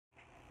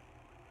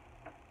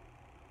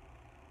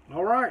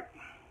All right.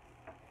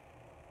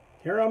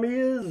 Here I'm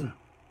is.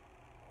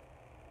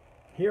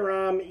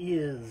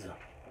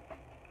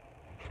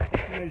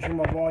 Make sure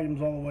my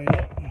volume's all the way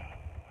up.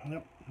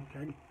 Yep,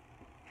 okay.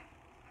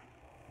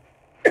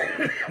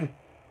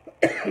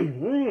 A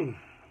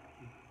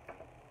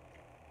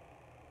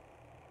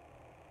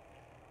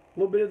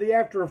little bit of the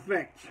after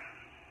effects.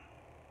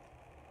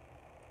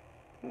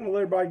 I'll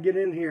let everybody get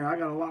in here. I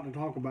got a lot to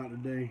talk about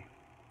today.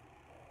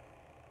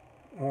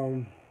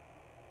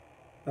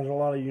 As a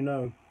lot of you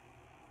know.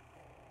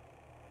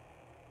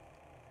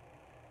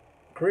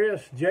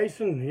 Chris,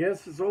 Jason,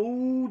 yes, it's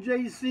old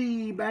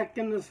JC back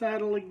in the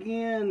saddle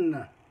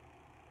again.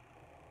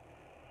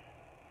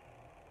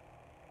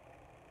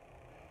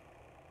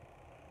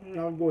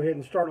 I'll go ahead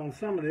and start on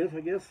some of this.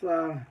 I guess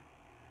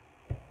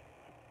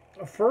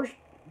first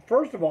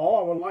of all,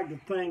 I would like to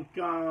thank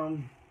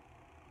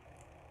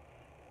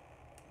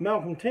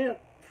Malcolm Tent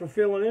for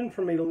filling in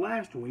for me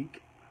last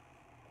week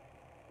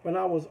when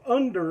I was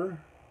under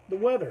the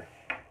weather.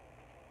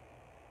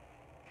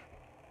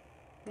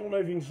 I don't know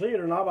if you can see it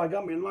or not, but I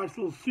got me a nice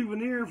little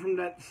souvenir from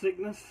that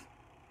sickness.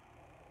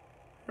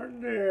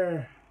 Right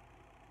there.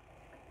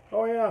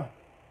 Oh yeah.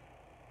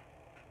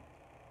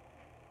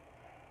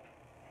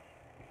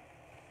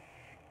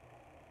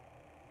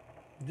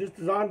 Just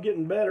as I'm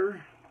getting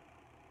better,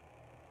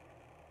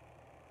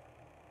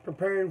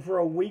 preparing for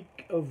a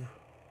week of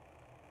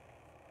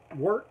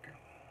work,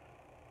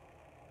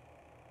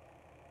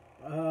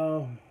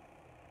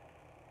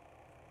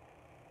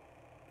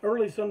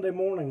 early Sunday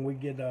morning we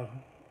get a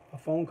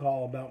phone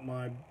call about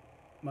my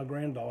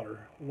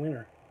granddaughter,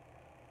 Winter.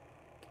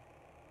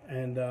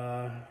 And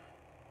her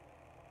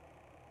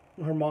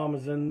mom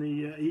is in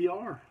the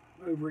ER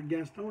over at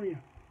Gastonia.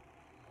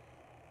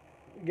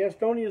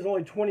 Gastonia is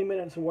only 20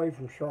 minutes away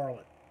from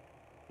Charlotte.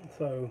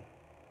 So,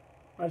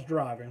 that's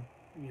driving,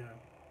 you know.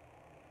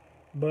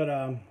 But,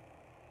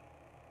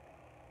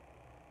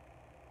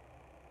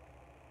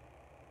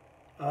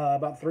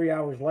 about 3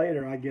 hours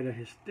later, I get a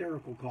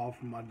hysterical call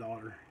from my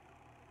daughter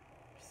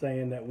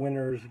saying that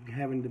Winter's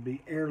having to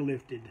be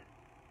airlifted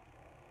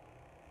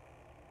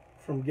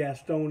from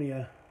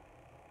Gastonia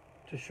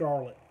to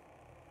Charlotte.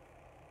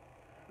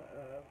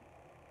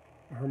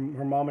 Her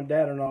mom and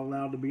dad are not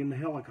allowed to be in the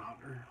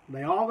helicopter.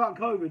 They all got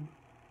COVID,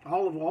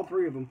 all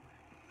three of them.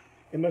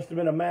 It must have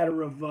been a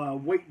matter of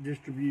weight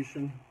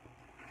distribution.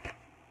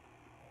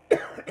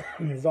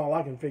 Is all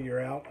I can figure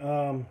out.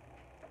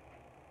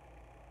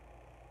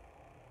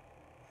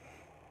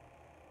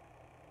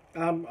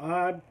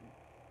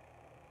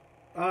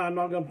 I'm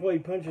not gonna play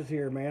punches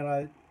here,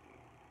 man.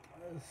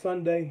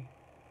 Sunday,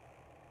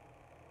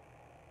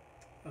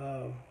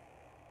 for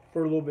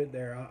a little bit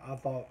there, I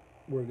thought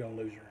we were gonna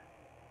lose her.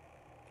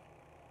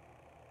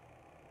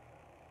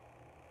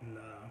 And,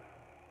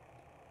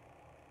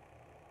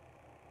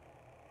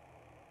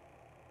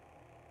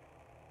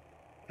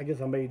 I guess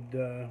I made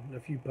a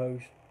few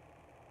posts,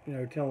 you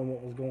know, telling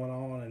what was going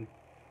on, and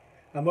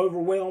I'm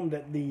overwhelmed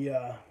at the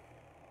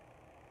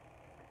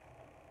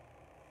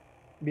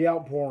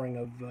outpouring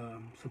of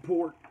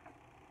support,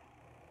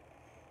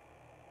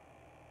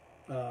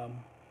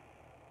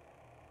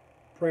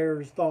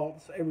 prayers,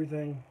 thoughts,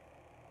 everything.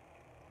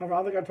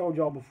 I think I told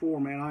y'all before,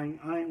 man,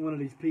 I ain't one of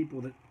these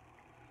people that,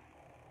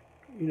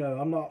 you know,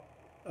 I'm not,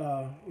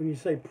 when you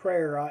say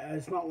prayer,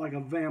 it's not like a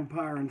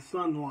vampire in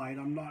sunlight.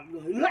 I'm not,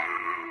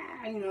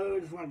 you know,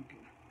 it's like,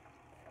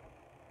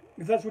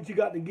 if that's what you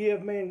got to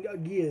give, man,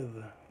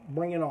 give.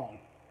 Bring it on.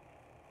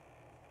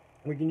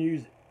 We can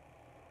use it.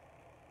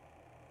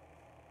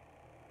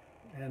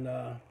 And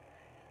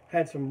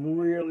had some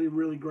really,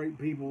 really great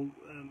people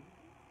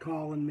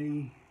calling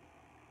me,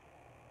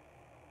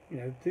 you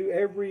know, through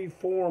every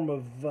form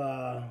of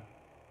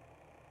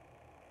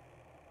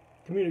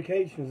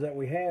communications that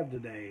we have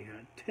today.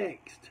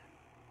 Text,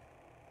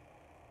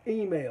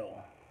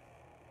 email,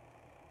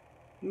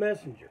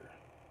 messenger,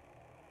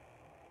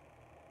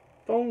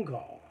 phone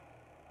call.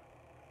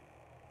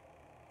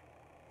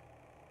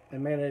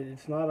 And man,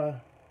 it's not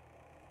a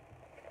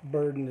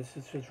burden.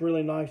 It's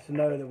really nice to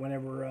know that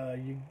whenever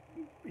you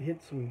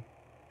hit some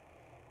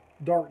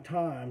dark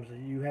times, that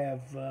you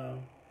have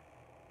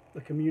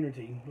the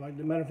community. Like, as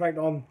a matter of fact,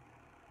 on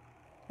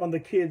the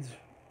kids'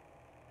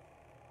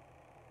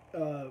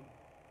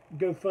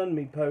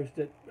 GoFundMe post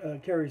that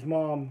Carrie's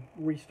mom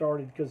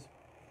restarted, because,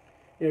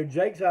 you know,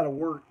 Jake's out of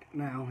work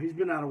now. He's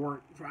been out of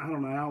work for I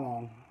don't know how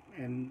long,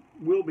 and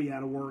will be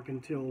out of work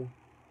until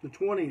the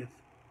 20th.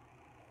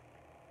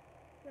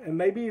 And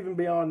maybe even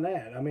beyond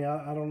that. I mean,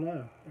 I don't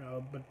know.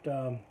 But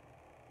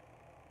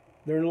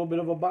they're in a little bit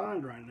of a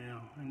bind right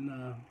now.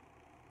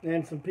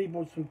 And some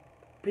people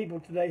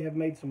today have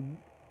made some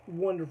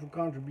wonderful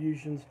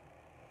contributions.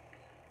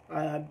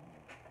 I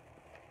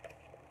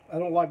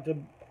don't like to,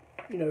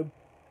 you know,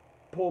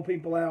 pull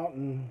people out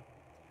and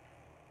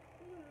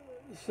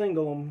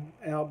single them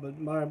out, but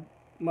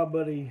my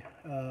buddy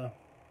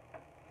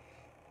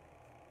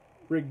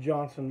Rick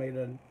Johnson made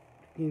an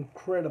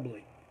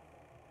incredibly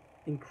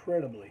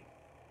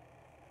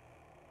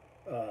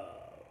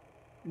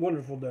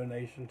wonderful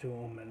donation to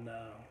him, and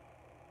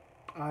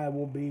I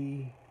will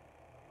be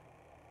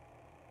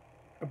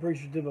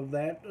appreciative of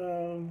that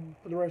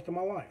for the rest of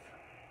my life.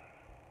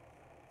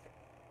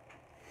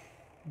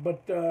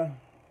 But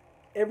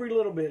every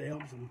little bit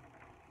helps them.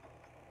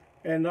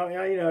 And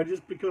you know,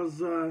 just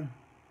because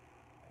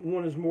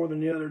one is more than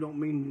the other don't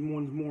mean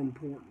one's more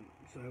important.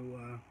 So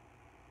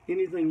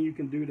anything you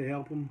can do to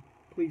help them,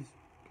 please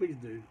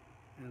do.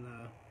 And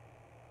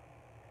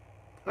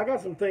I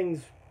got some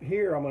things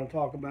here I'm going to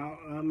talk about.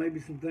 Maybe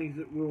some things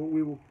that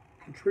we will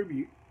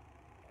contribute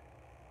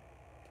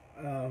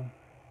to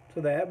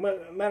that.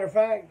 Matter of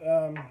fact,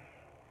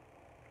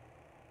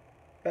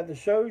 at the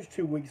shows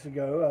 2 weeks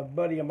ago, a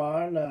buddy of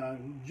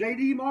mine,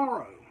 J.D.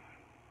 Morrow,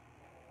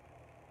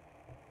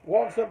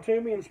 walks up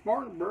to me in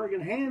Spartanburg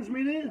and hands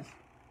me this.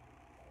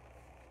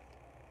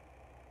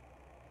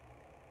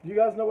 Do you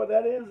guys know what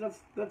that is?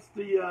 That's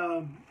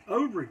the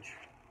overage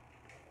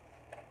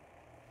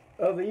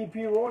of the EP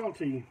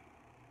Royalty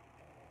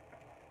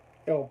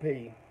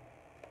LP.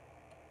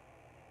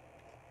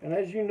 And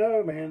as you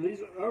know, man,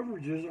 these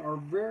overages are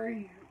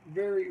very,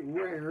 very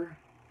rare.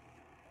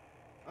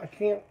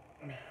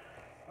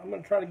 I'm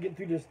going to try to get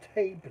through this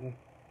tape and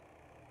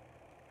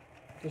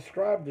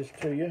describe this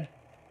to you.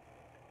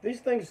 These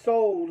things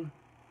sold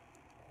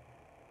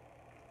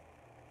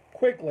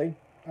quickly,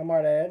 I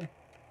might add,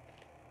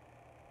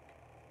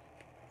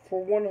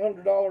 for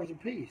 $100 a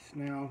piece.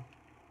 Now,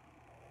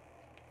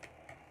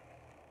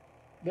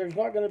 there's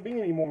not going to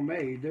be any more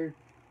made.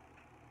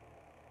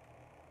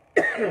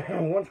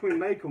 Once we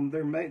make them,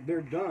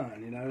 they're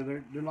done. You know,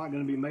 they're not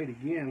going to be made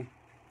again.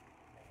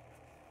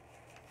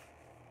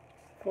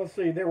 Let's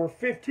see, there were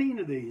 15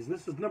 of these.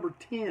 This is number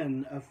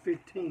 10 of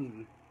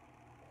 15.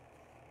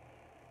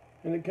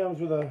 And it comes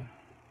with a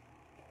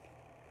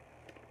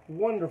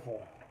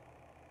wonderful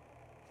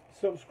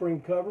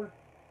silkscreen cover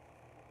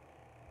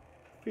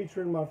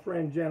featuring my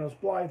friend Janice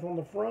Blythe on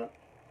the front.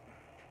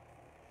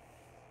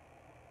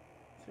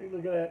 See,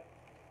 look at that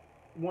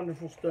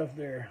wonderful stuff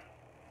there.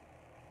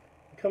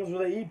 It comes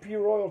with a EP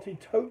Royalty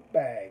tote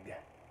bag.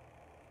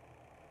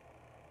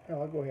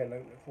 I'll go ahead and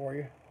open it for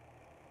you.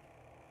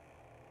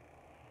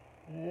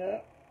 Yeah.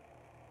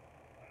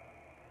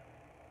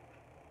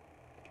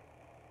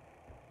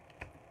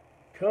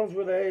 Comes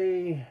with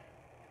a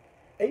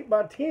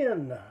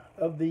 8x10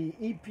 of the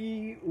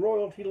EP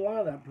Royalty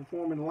lineup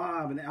performing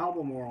live in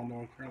Albemarle,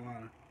 North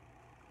Carolina.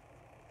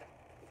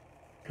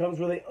 Comes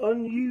with a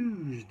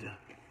unused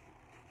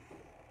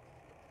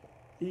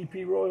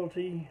EP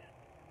Royalty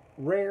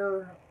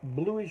rare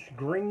bluish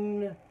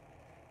green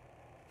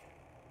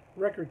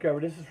record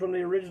cover. This is from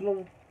the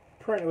original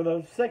print, with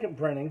a second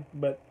printing,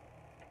 but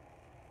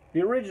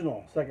the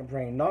original second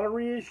printing, not a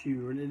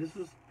reissue. And this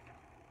is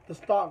the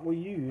stock we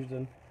used,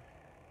 and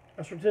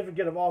a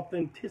certificate of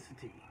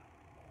authenticity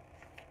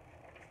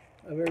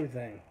of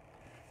everything.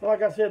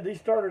 Like I said, these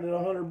started at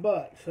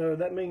 $100, so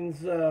that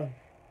means I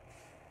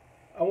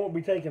won't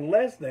be taking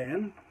less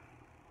than.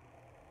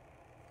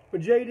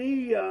 But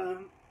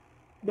JD,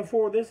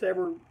 before these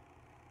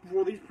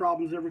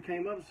problems ever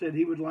came up, said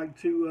he would like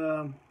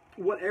to,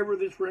 whatever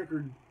this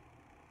record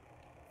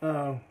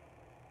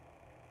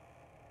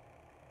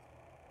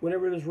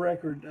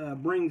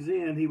brings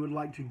in, he would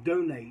like to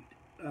donate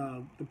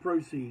the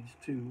proceeds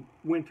to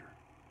Winter,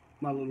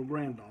 my little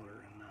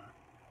granddaughter. And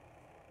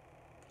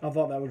I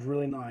thought that was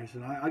really nice.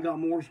 And I got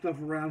more stuff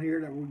around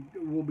here that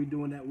we'll be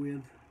doing that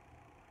with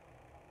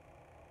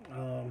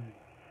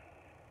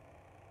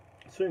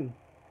soon.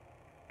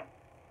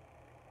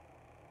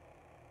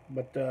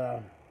 But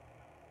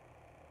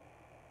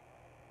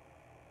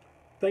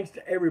thanks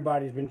to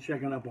everybody who's been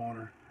checking up on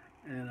her.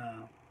 And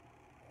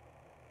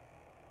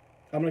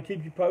I'm going to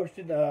keep you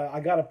posted. I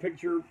got a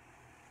picture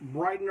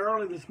bright and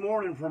early this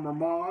morning from her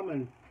mom,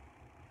 and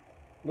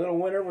little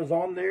Winter was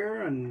on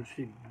there, and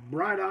she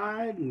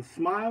bright-eyed and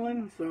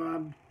smiling.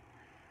 So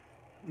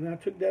I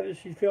took that as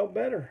she felt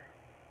better.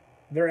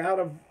 They're out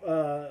of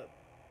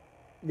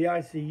the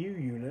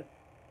ICU unit.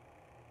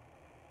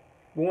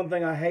 But one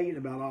thing I hate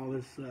about all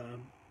this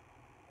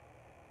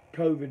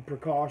COVID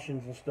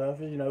precautions and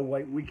stuff is, you know,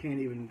 we can't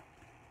even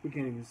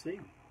see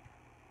them.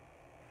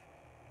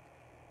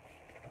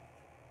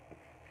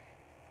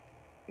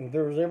 If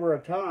there was ever a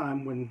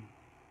time when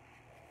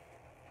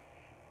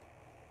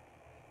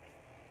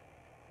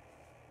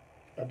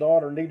a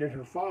daughter needed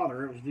her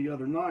father, it was the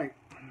other night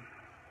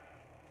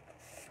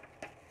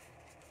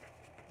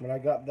when I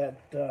got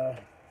that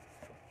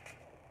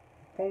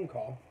phone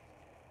call.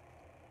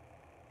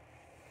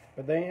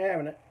 But they ain't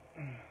having it.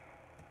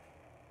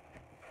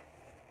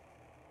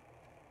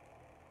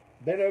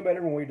 They know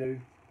better than we do.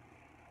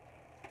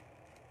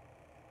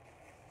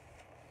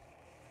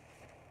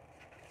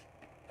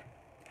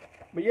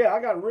 But yeah,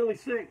 I got really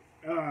sick.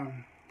 It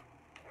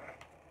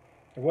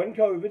wasn't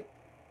COVID.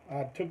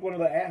 I took one of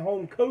the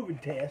at-home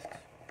COVID tests,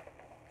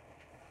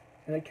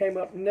 and it came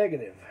up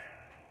negative.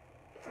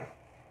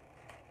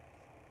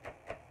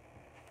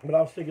 But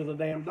I was sick as a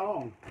damn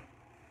dog.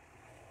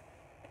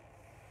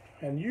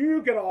 And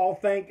you can all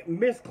thank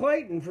Miss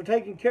Clayton for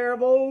taking care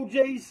of old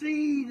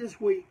JC this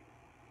week.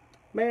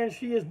 Man,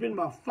 she has been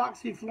my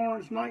Foxy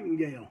Florence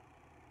Nightingale.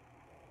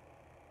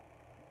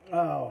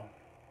 Oh,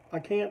 I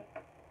can't.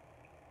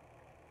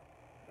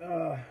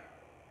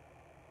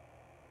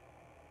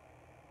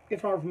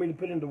 It's hard for me to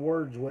put into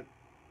words what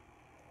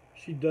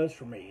she does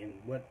for me and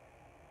what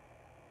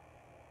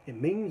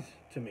it means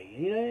to me.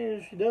 You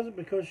know, she does it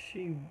because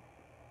she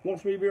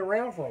wants me to be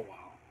around for a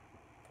while.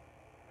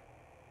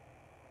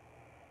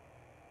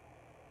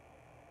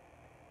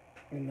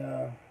 And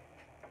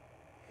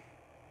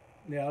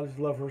yeah, I just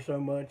love her so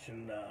much,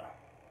 and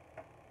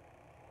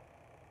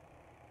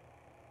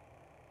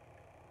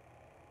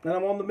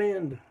I'm on the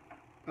mend.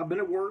 I've been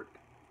at work,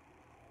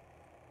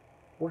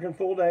 working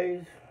full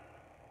days.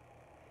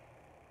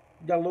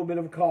 Got a little bit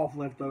of a cough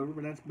left over,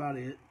 but that's about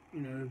it, you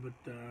know.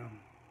 But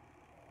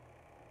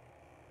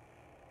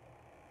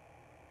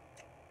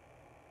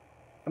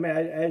I mean,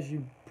 as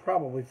you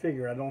probably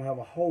figure, I don't have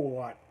a whole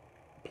lot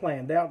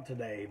planned out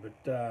today,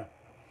 but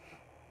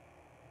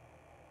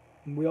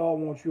we all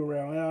want you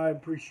around, and I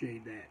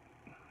appreciate that.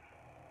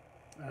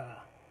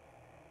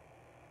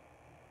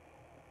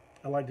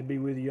 I like to be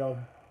with you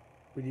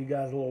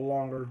guys a little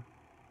longer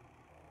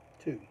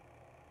too.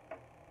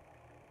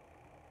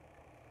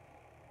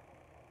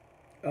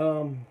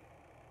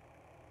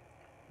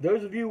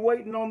 Those of you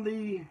waiting on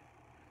the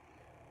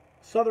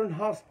Southern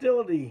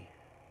Hostility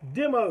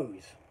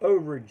demos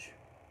overage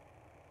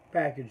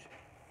package,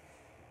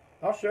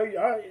 I'll show you.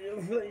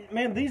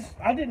 Man, these,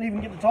 I didn't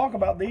even get to talk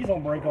about these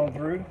on Break On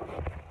Through.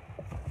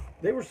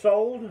 They were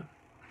sold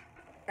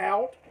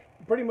out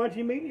pretty much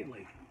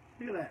immediately.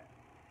 Look at that.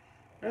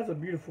 That's a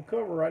beautiful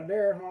cover right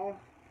there, huh?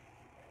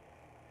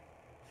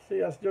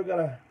 See, I still got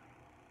to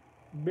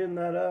bend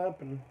that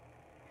up, and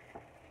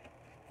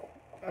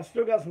I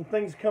still got some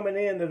things coming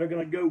in that are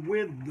going to go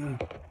with the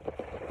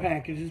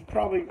package. It's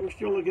probably, we're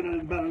still looking at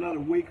about another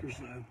week or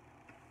so.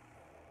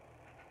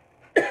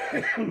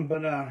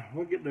 But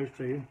we'll get those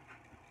to you.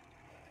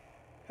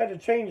 Had to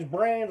change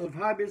brands of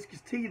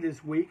hibiscus tea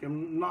this week.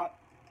 I'm not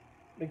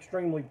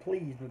extremely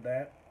pleased with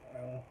that.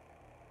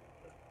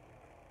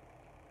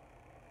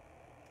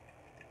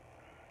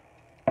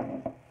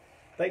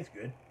 Tastes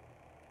good.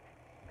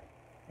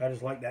 I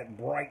just like that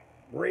bright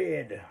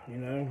red, you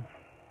know.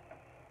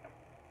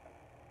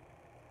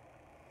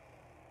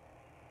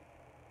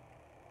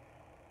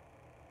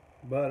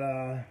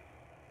 But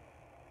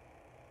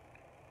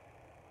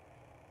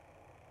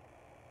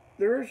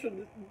there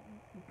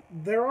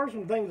are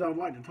some things I would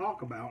like to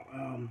talk about.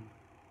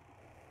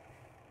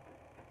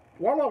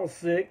 While I was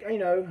sick, you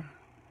know,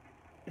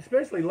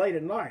 especially late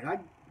at night,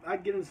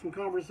 I'd get in some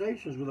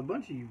conversations with a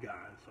bunch of you guys.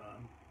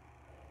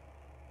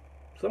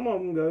 Some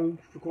of them go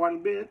for quite a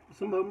bit.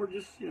 Some of them are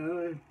just, you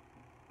know,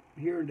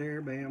 here and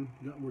there, bam,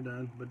 we're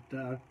done. But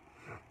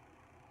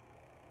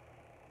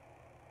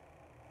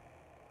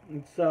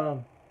it's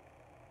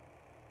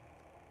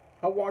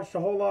I watched a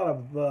whole lot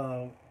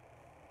of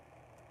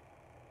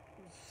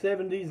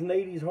 70's and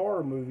 80's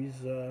horror movies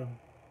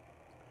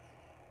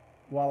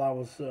while I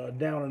was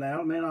down and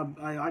out. Man,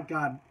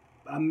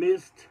 I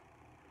missed.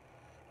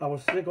 I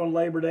was sick on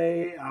Labor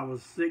Day. I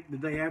was sick the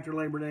day after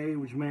Labor Day,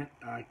 which meant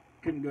I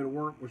couldn't go to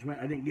work, which meant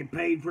I didn't get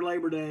paid for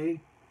Labor Day.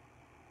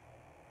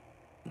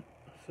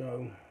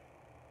 So,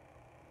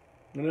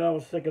 and then I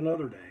was sick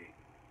another day.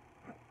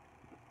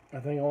 I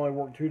think I only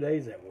worked 2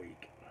 days that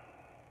week.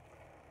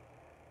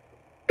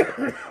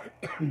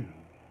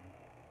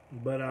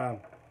 But I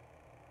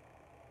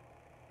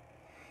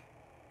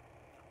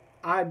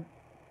had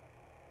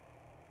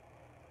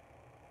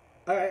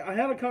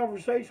a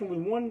conversation with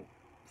one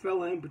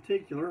fella in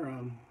particular.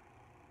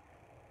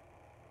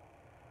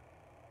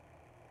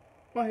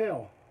 Well,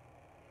 hell,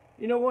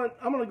 you know what?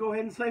 I'm going to go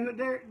ahead and say that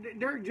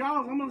Derek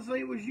Giles, I'm going to say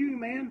it was you,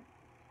 man,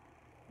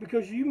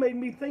 because you made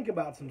me think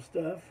about some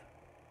stuff.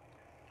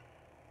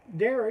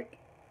 Derek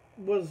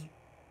was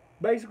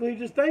basically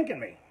just thanking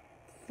me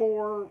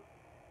for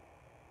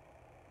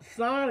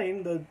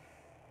signing the...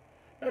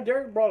 Now,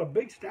 Derek brought a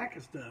big stack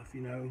of stuff,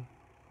 you know,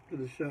 to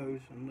the shows,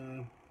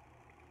 and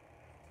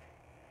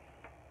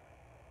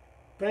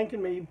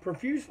thanking me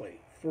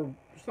profusely for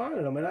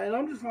signing them. And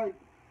I'm just like,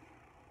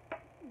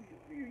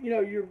 you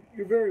know, you're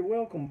very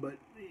welcome, but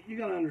you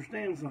got to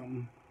understand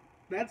something.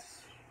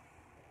 That's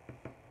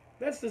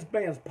this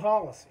band's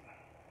policy.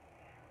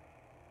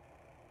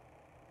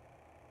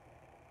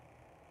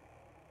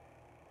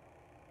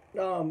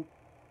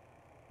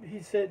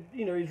 He said,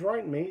 you know, he's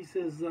writing me. He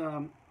says,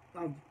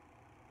 I've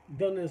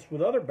done this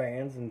with other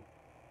bands, and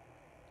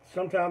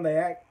sometimes they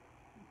act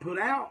put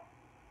out,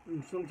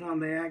 and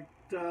sometimes they act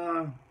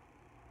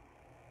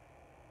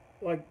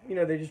like, you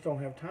know, they just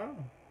don't have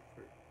time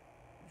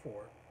for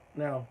it.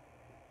 Now,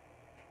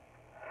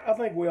 I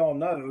think we all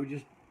know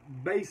just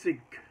basic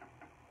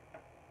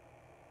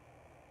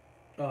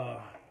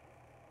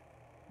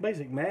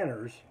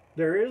manners.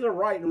 There is a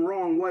right and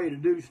wrong way to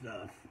do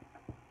stuff.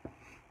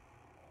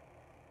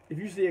 If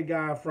you see a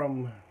guy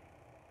from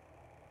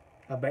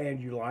a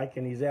band you like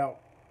and he's out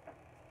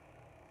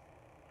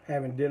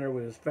having dinner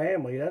with his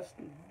family,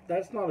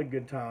 that's not a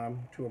good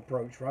time to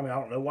approach. I mean, I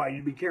don't know why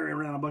you'd be carrying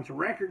around a bunch of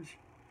records.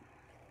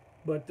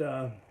 But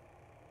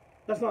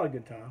that's not a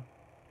good time.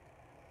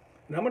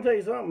 And I'm going to tell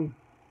you something.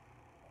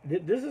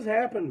 This has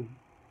happened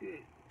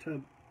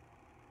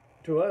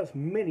to us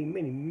many,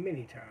 many,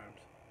 many times.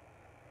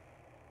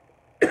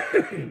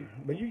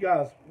 But you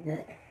guys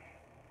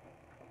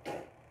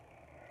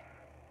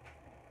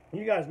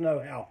know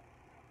how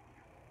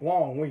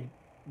long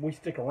we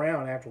stick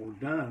around after we're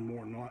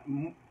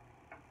done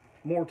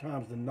more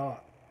times than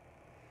not.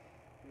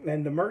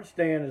 And the merch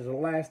stand is the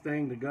last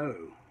thing to go.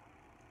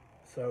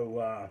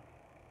 So,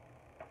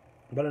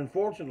 but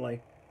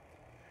unfortunately,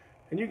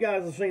 and you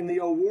guys have seen the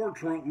old war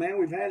trunk, man.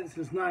 We've had it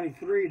since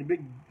 '93, the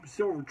big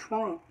silver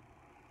trunk.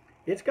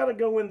 It's got to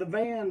go in the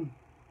van.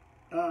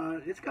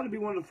 It's got to be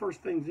one of the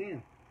first things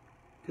in,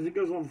 because it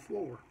goes on the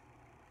floor.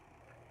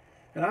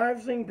 And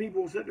I've seen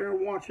people sit there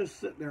and watch us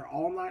sit there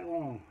all night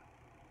long.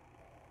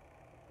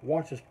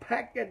 Watch us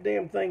pack that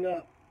damn thing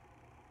up,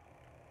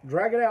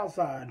 drag it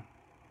outside,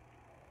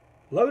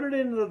 load it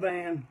into the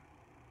van,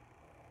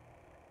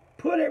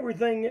 put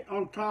everything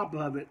on top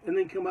of it, and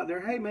then come out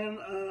there, hey man,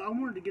 I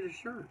wanted to get a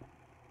shirt.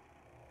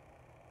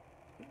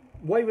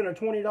 Waving a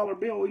 $20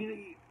 bill.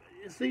 You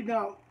see,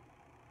 now,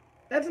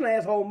 that's an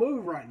asshole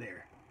move right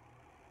there.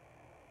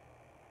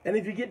 And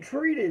if you get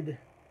treated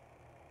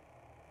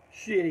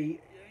shitty,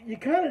 you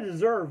kind of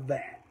deserve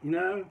that, you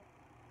know?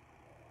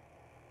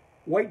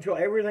 Wait till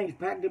everything's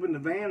packed up in the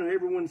van and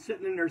everyone's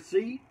sitting in their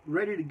seat,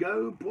 ready to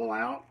go, pull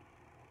out.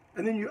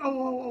 And then you,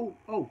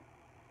 oh.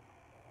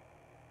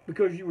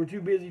 Because you were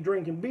too busy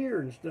drinking beer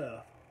and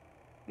stuff.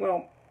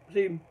 Well,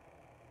 see,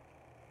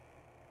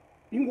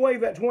 you can wave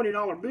that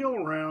 $20 bill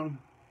around,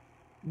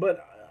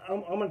 but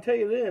I'm going to tell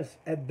you this.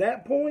 At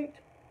that point,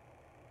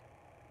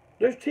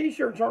 those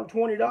t-shirts aren't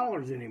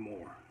 $20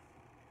 anymore.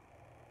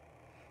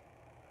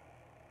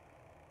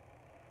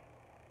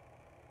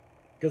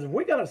 Because if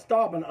we got to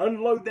stop and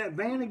unload that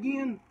van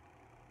again,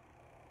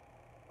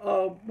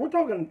 we're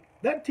talking,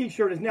 that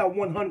t-shirt is now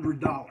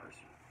 $100.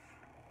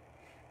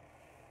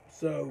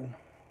 So,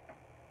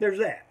 there's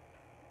that.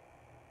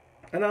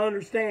 And I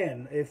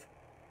understand if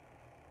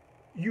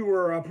you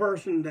were a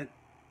person that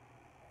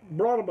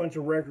brought a bunch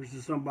of records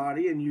to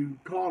somebody and you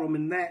caught them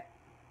in that,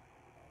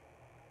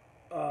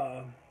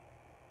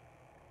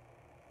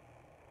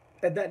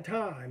 at that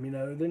time, you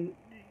know, then,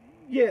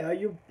 yeah,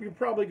 you're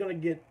probably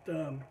going to get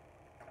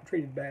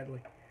treated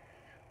badly.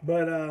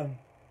 But,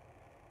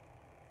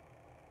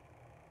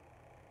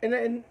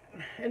 and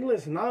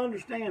listen, I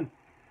understand.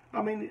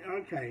 I mean,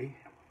 okay.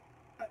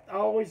 I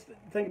always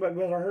think about,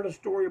 because I heard a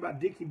story about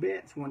Dickie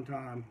Betts one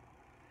time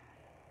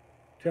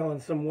telling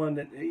someone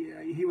that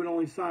he would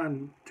only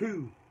sign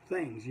 2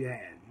 things you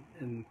had,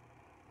 and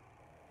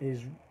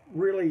he's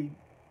really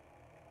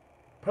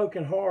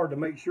poking hard to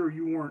make sure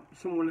you weren't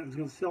someone that was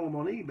going to sell them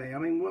on eBay. I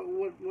mean,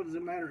 what does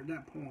it matter at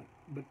that point?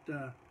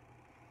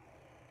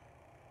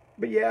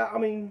 But yeah, I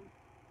mean,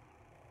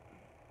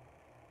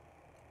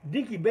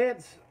 Dickie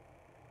Betts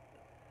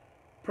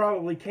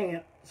probably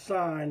can't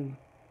sign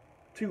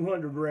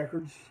 200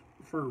 records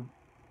for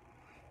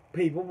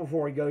people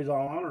before he goes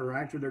on or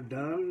after they're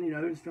done, you know,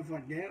 and stuff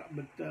like that.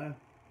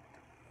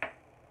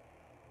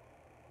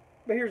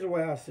 But here's the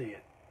way I see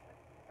it.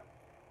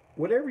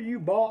 Whatever you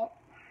bought,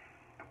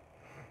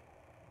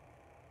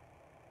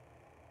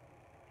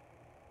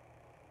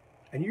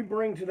 and you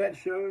bring to that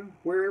show,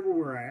 wherever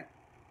we're at,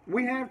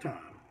 we have time.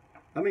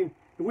 I mean,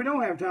 if we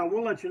don't have time,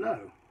 we'll let you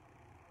know.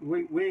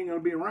 We ain't gonna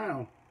be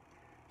around.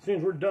 As soon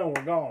as we're done,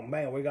 we're gone.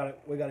 Man, we gotta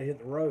hit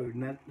the road,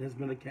 and that has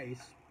been the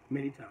case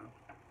many times.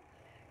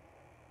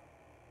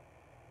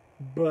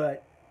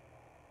 But,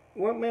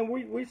 well, man,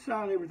 we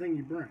sign everything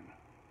you bring.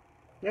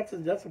 That's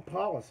a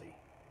policy.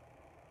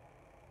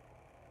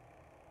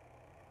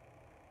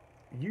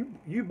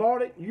 You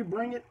bought it, you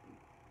bring it,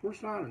 we're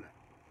signing it.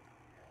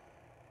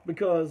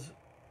 Because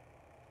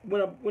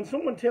when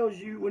someone tells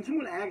you, when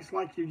someone acts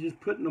like you're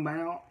just putting them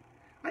out,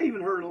 I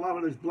even heard a lot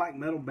of those black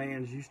metal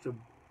bands used to,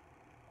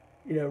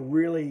 you know,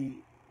 really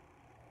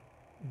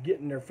get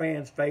in their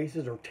fans'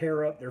 faces or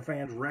tear up their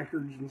fans'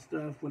 records and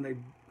stuff when they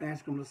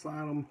ask them to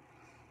sign them.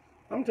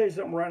 I'm going to tell you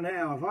something right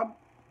now. If I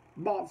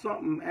bought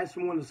something, asked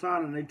someone to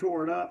sign it, and they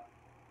tore it up,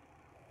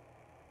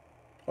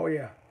 oh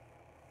yeah.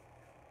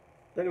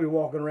 They're going to be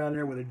walking around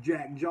there with a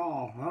jacked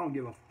jaw. I don't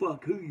give a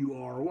fuck who you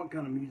are or what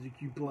kind of music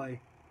you play.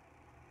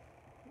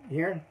 You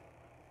hear?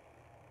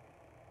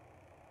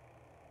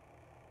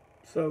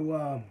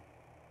 So,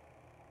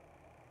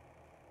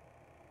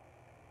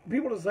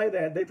 people that say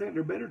that, they think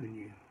they're better than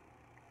you.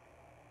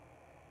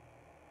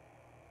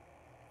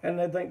 And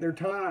they think their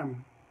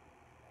time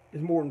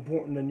is more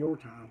important than your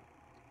time.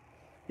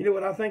 You know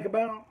what I think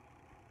about?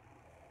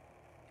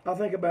 I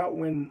think about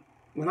when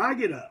I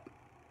get up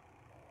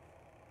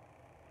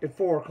at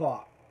 4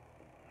 o'clock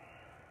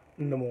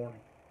in the morning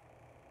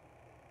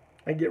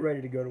and get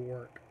ready to go to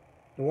work.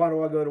 And why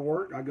do I go to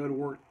work? I go to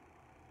work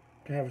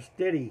to have a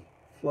steady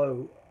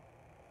flow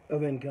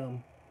of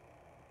income.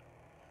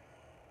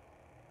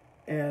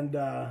 And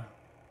the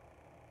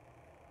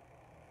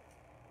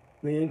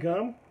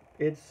income,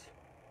 it's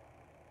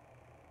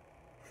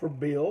for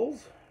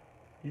bills,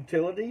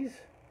 utilities,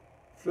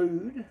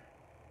 food,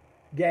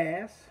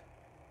 gas,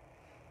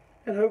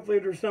 and hopefully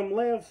if there's some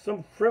left,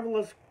 some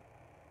frivolous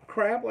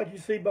crap like you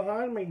see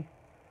behind me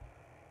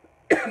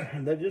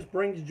that just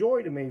brings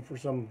joy to me for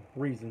some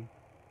reason.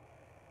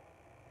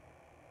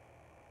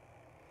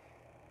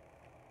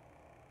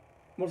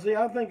 Well, see,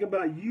 I think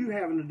about you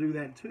having to do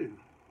that too.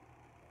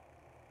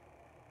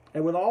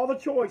 And with all the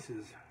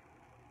choices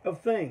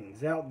of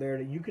things out there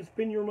that you could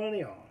spend your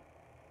money on,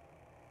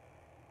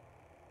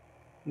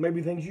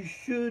 maybe things you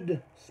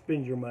should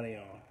spend your money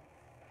on,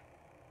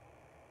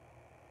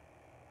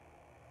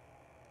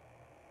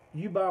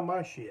 you buy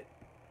my shit.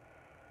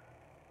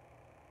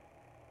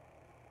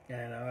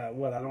 And I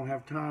don't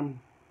have time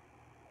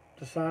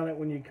to sign it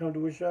when you come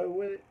to a show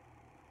with it?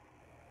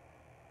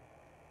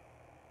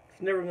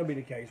 It's never going to be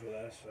the case with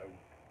us, so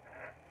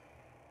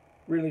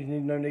really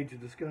no need to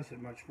discuss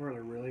it much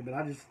further, really. But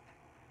I just,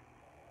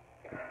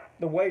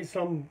 the way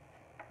some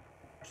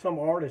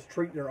artists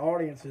treat their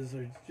audiences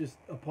is just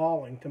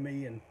appalling to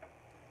me, and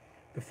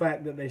the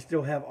fact that they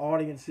still have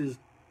audiences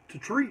to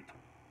treat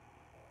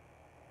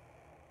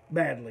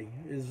badly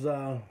is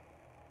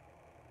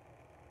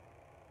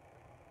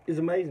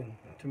amazing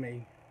to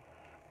me.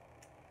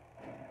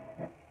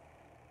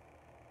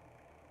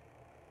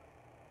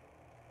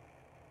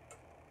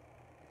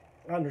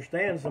 I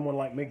understand someone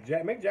like Mick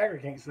Jagger. Mick Jagger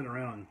can't sit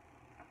around and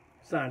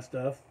sign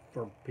stuff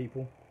for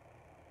people.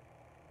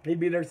 He'd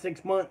be there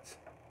 6 months.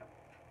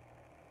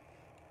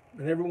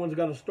 And everyone's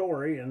got a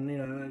story, and, you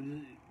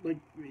know, like,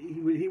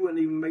 he wouldn't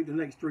even make the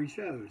next 3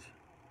 shows.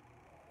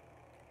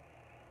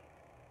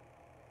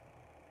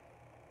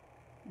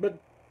 But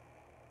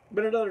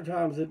at other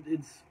times,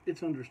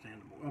 it's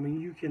understandable. I mean,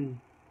 you can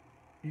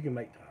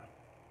make time.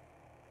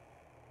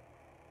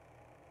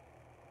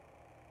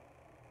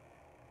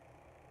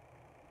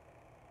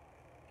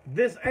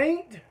 This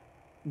ain't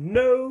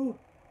no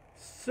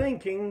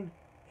sinking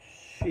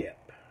ship.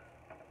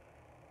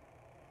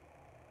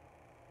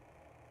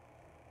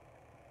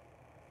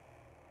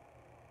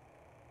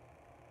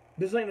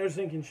 This ain't no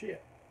sinking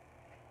ship.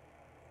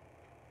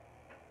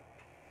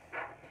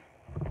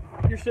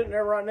 You're sitting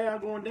there right now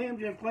going, damn,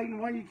 Jeff Clayton,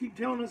 why you keep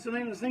telling us it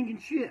ain't a sinking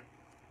ship?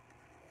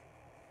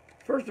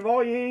 First of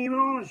all, you ain't even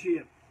on a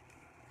ship.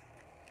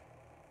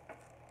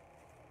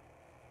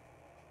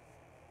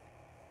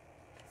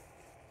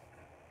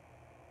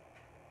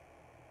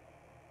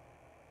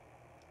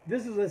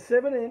 This is a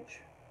 7-inch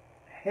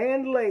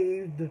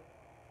hand-lathed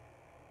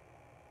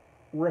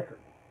record.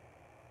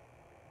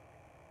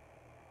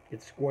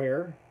 It's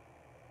square.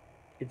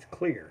 It's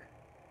clear.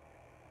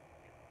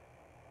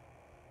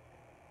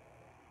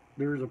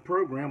 There's a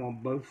program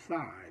on both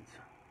sides.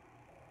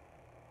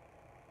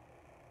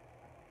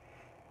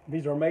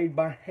 These are made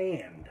by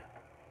hand.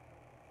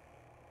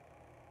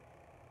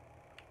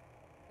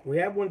 We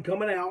have one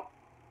coming out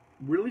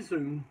really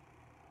soon.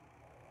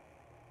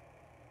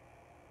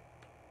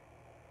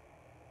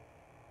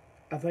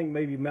 I think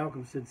maybe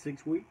Malcolm said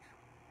 6 weeks.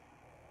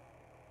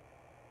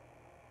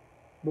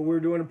 But we're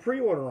doing a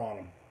pre-order on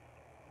them.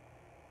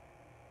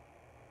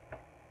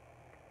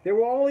 There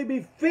will only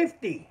be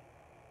 50.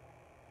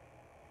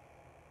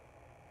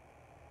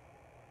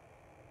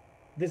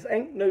 This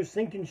ain't no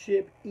sinking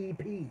ship EP.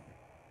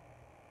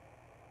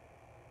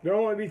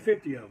 There'll only be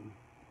 50 of them.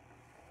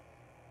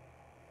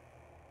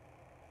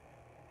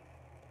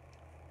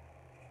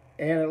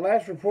 And at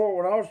last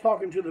report, when I was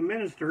talking to the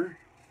minister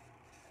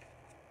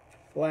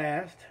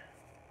last,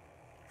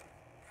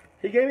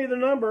 he gave me the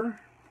number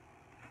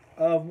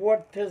of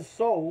what has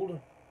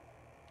sold,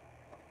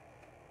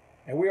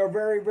 and we are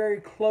very, very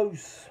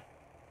close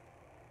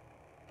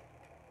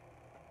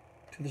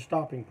to the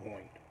stopping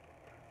point.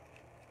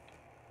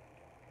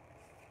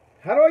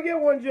 How do I get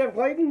one, Jeff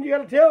Clayton? You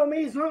got to tell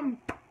me something.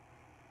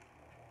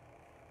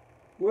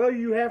 Well,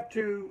 you have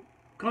to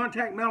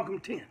contact Malcolm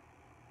 10.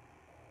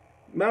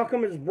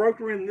 Malcolm is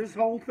brokering this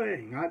whole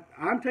thing.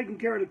 I'm taking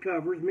care of the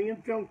covers. Me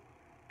and Phil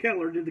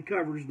Keller did the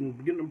covers and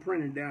getting them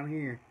printed down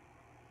here.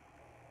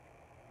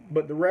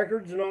 But the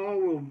records and all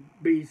will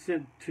be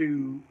sent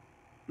to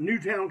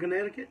Newtown,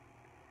 Connecticut,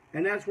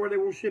 and that's where they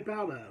will ship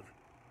out of.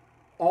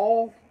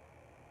 All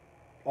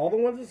the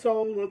ones that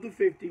sold of the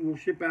 50 will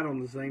ship out on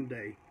the same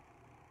day.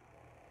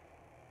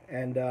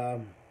 And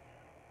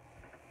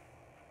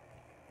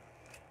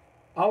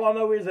all I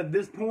know is at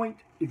this point,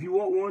 if you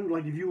want one,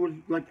 like if you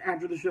would, like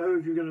after the show,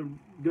 if you're going to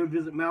go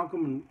visit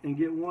Malcolm and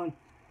get one,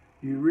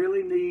 you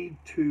really need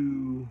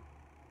to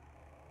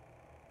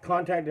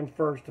contact him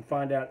first to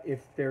find out if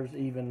there's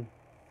even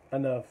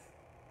enough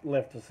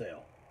left to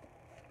sell.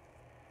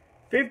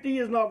 50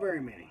 is not very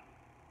many.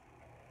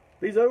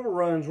 These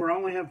overruns where I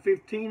only have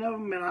 15 of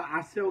them, and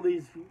I sell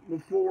these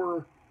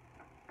before,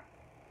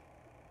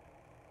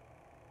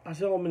 I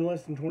sell them in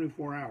less than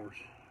 24 hours.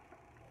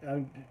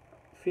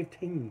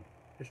 15.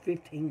 There's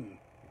 15.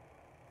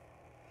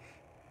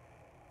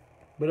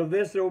 But of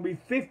this, there will be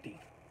 50.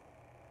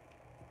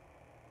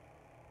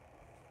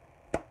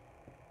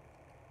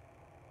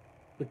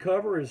 The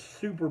cover is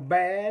super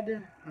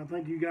bad. I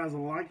think you guys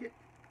will like it.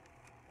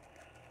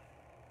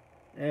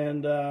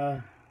 And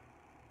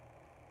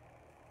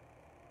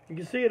You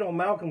can see it on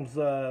Malcolm's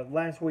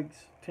last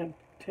week's Tent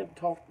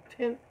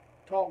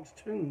Talks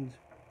Tunes.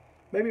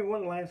 Maybe it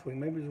wasn't last week.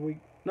 Maybe it was a week.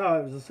 No,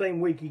 it was the same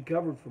week he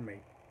covered for me.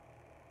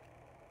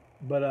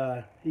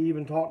 But he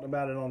even talked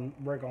about it on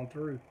Break On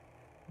Through.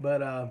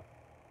 But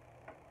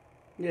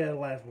yeah,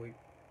 last week.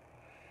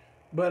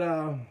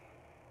 But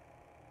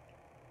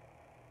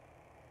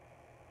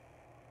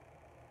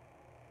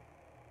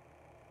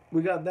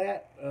we got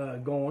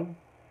that going.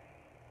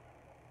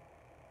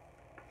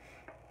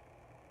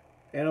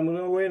 And I'm going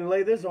to go ahead and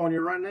lay this on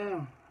you right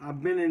now.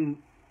 I've been in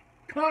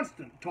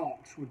constant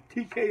talks with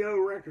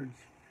TKO Records.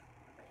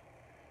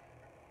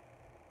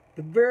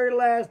 The very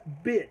last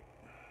bit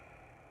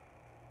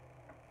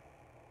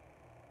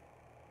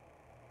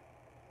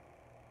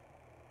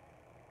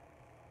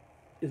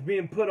is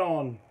being put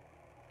on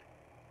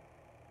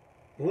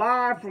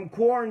Live from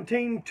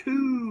Quarantine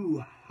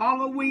 2,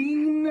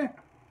 Halloween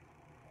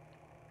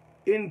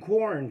in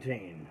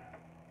Quarantine.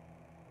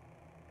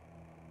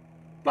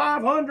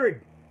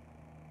 500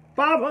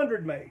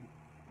 made.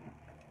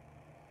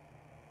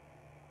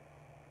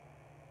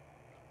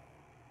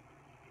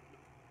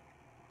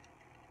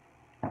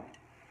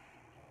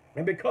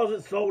 And because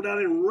it sold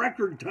out in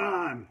record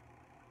time,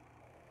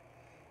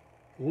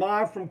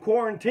 Live from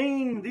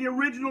Quarantine, the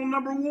original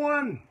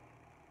 #1,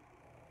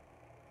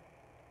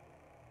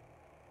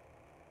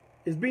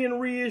 is being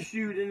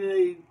reissued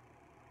in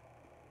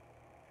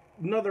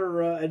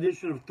another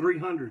edition of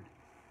 300.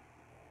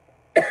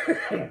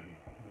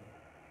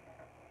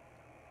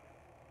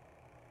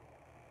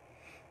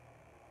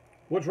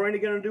 What's Randy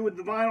going to do with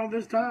the vinyl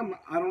this time?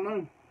 I don't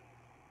know.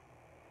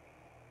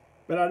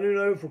 But I do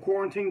know for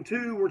Quarantine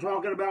 2, we're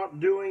talking about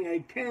doing a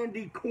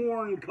candy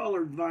corn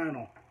colored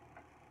vinyl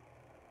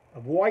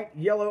of white,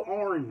 yellow,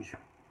 orange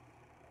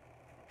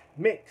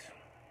mix.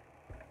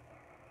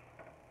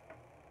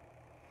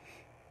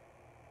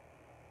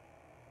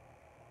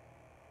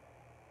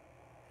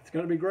 It's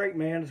going to be great,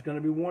 man. It's going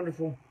to be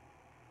wonderful.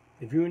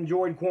 If you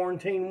enjoyed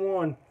Quarantine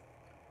 1,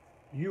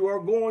 you are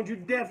going to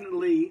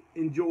definitely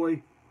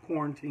enjoy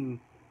Quarantine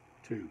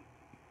 2.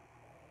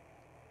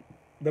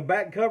 The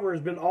back cover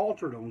has been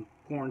altered on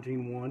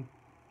Quarantine 1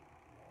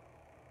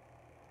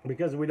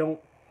 because we don't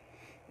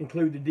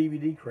include the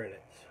DVD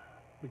credits,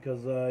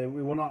 because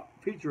we will not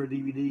feature a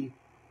DVD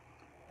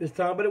this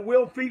time, but it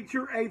will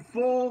feature a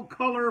full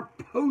color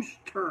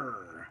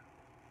poster,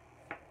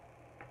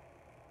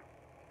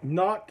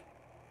 not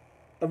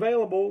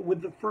available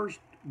with the first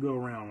go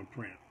around of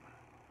print.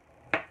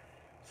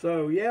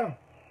 So yeah,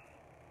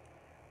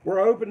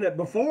 we're hoping that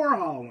before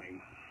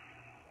Halloween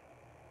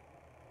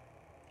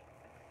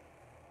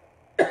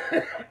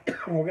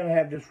we're going to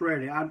have this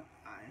ready.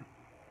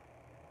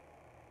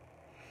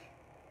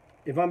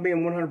 If I'm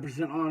being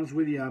 100% honest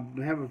with you, I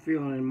have a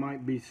feeling it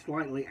might be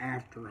slightly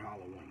after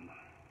Halloween.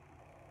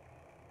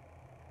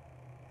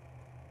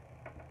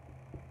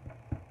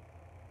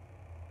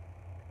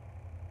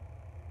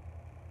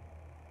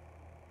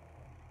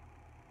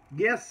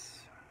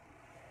 Yes.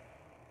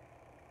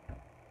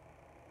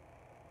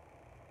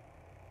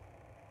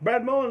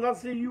 Brad Mullins, I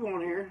see you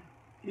on here.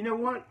 You know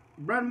what?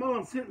 Brad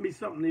Mullins sent me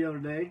something the other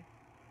day.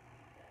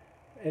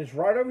 And it's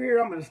right over here.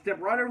 I'm going to step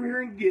right over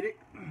here and get it.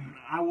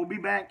 I will be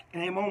back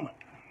in a moment.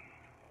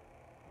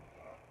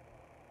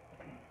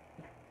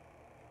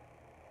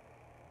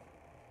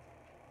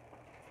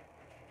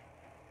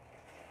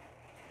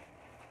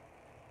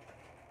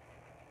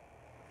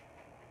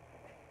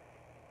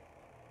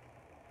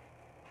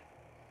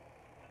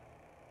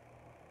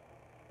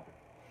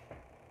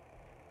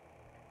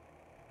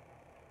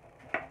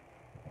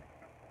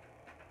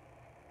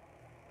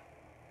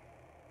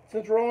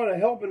 Since we're on a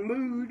helping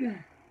mood,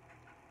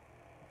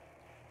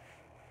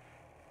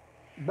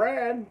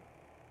 Brad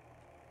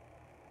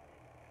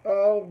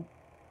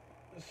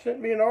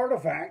sent me an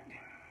artifact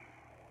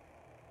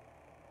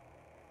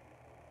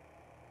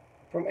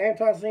from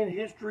ANTiSEEN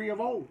History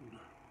of Old.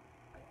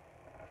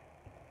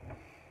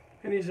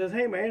 And he says,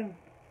 hey man,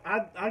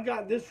 I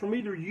got this from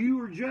either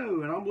you or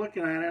Joe. And I'm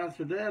looking at it. I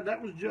said, Dad,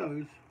 that was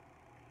Joe's.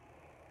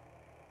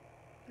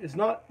 It's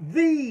not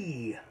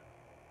the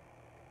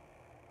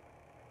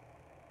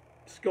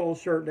skull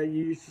shirt that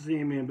you used to see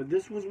him in, but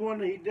this was one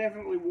that he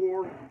definitely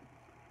wore.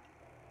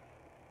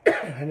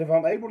 And if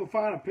I'm able to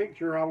find a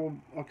picture, I will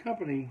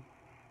accompany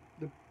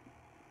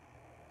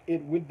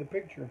it with the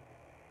picture.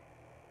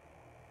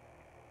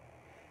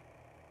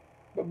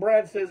 But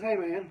Brad says, hey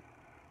man,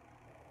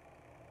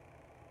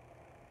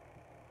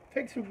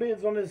 take some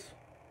bids on this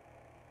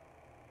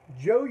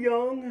Joe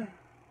Young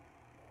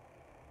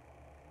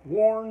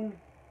worn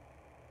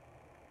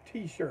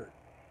t-shirt.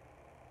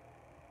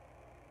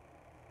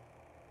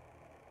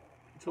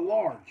 It's a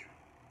large.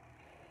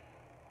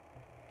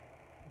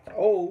 It's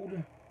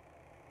old.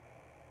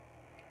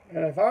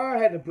 And if I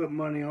had to put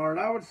money on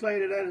it, I would say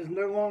that is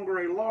no longer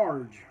a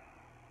large.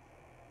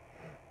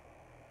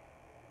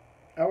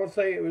 I would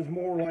say it was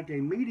more like a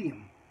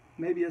medium.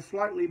 Maybe a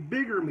slightly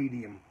bigger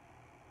medium.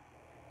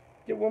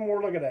 Get one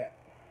more look at that.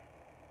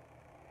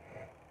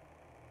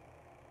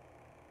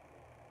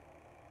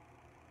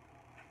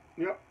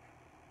 Yep.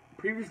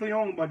 Previously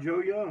owned by Joe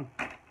Young.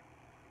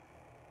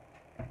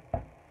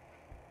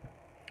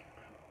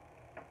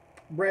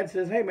 Brad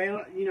says, hey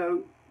man, you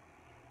know,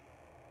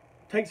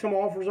 take some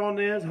offers on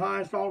this.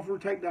 Highest offer,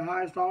 take the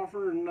highest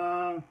offer,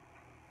 and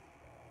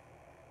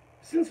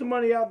send some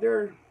money out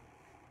there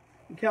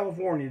in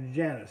California to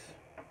Janice.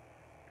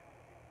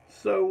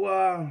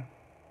 So,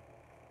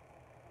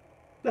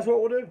 that's what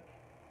we'll do.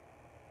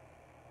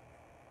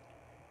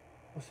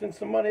 I'll send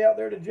some money out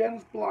there to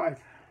Janice Blythe.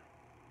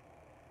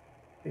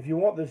 If you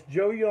want this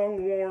Joe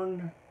Young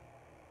worn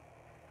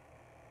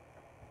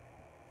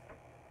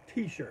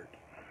t-shirt.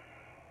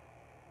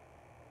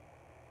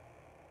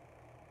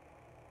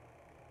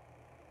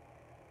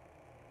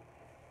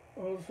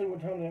 Well, let's see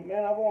what time it is.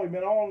 Man, I've only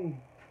been on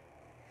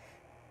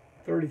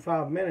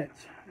 35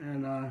 minutes.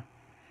 And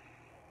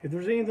if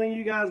there's anything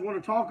you guys want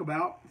to talk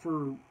about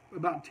for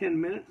about 10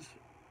 minutes,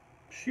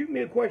 shoot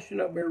me a question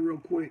up there real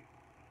quick.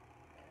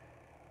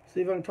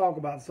 See if I can talk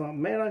about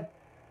something. Man,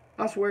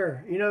 I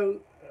swear, you know,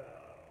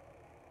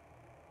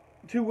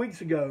 2 weeks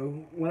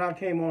ago when I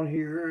came on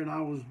here and I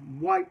was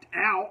wiped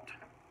out,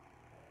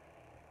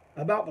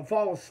 about to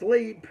fall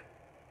asleep,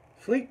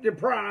 sleep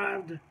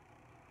deprived,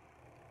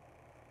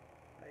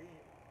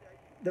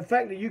 the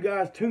fact that you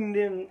guys tuned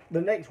in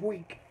the next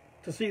week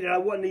to see that I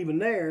wasn't even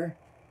there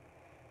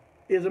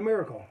is a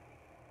miracle.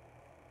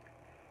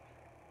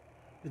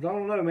 Because I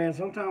don't know, man,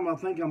 sometimes I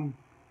think I'm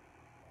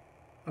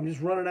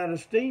just running out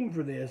of steam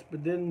for this,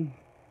 but then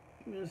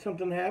you know,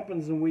 something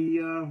happens and we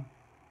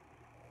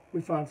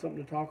find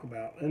something to talk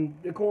about. And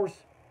of course,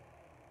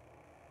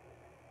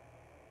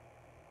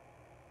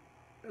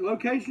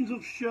 locations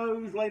of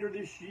shows later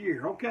this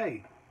year.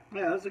 Okay,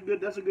 yeah, that's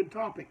a good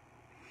topic.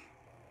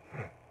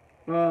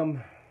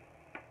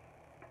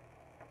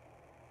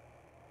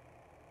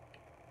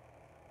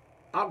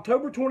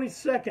 October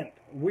 22nd,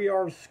 we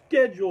are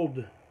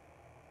scheduled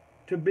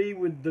to be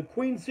with the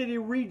Queen City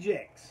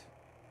Rejects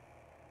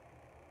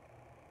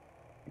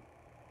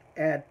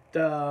at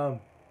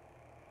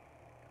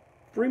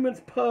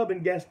Freeman's Pub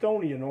in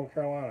Gastonia, North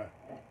Carolina.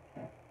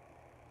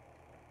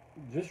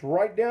 Just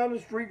right down the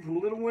street from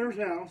Little Winter's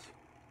house.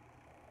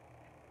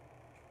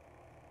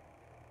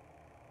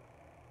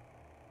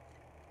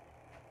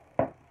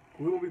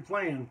 We will be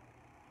playing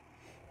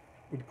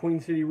with the Queen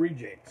City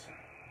Rejects.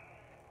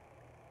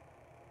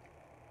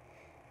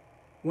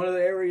 One of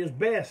the area's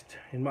best,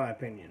 in my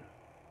opinion.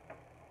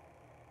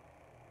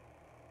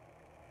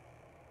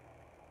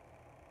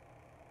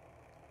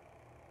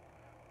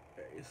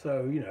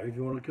 So, you know, if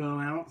you want to come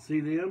out and see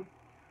them,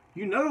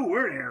 you know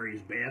where the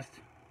area's best.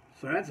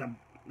 So that's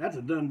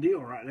a done deal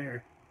right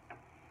there.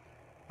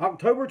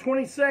 October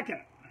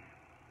 22nd.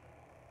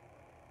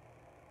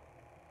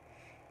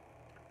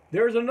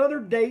 There's another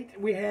date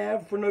we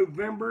have for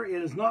November. It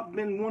has not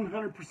been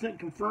 100%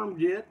 confirmed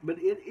yet, but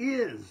it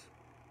is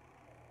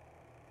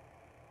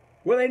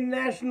with a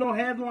national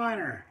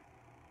headliner.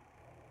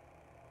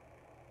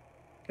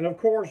 And of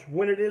course,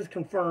 when it is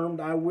confirmed,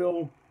 I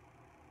will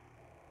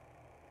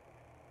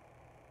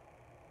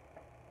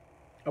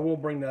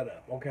bring that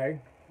up, okay?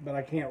 But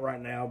I can't right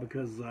now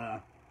because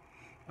I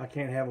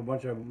can't have a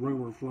bunch of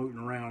rumors floating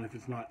around if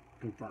it's not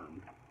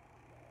confirmed.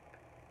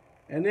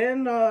 And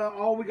then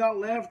all we got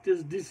left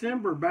is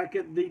December back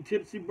at the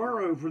Tipsy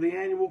Burro for the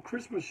annual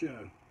Christmas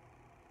show.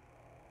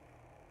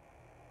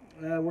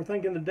 We're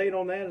thinking the date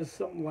on that is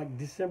something like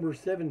December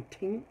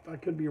 17th. I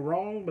could be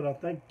wrong, but I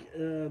think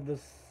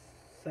this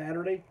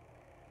Saturday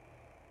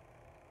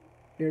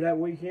near that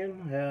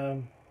weekend.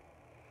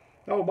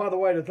 Oh, by the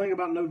way, the thing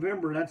about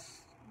November,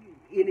 that's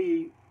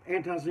any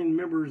ANTiSEEN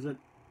members that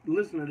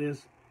listen to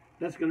this,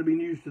 that's going to be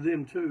news to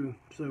them too.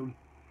 So,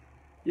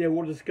 yeah,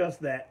 we'll discuss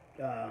that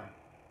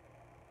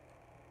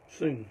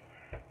soon.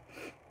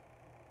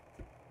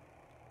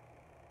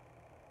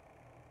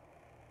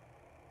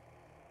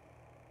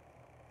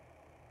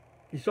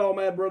 You saw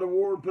Mad Brother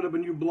Ward put up a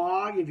new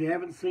blog. If you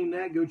haven't seen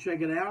that, go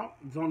check it out.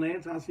 It's on the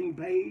ANTiSEEN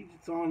page.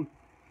 It's on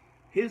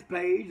his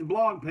page, the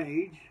blog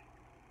page.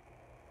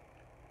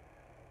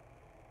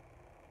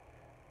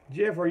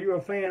 Jeff, are you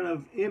a fan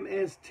of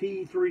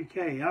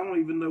MST3K? I don't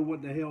even know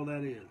what the hell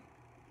that is.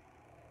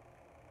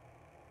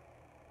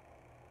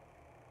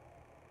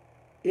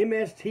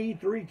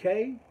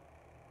 MST3K?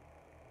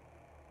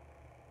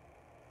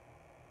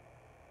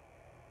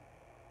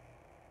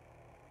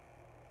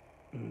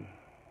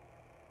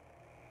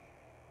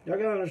 Y'all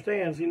gotta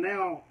understand, see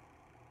now,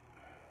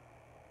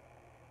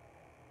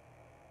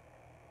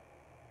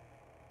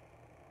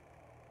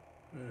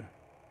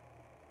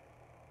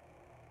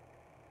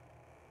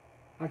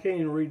 I can't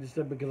even read this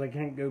stuff because I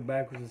can't go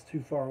backwards, it's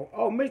too far.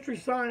 Oh, Mystery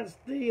Science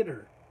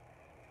Theater.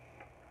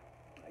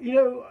 You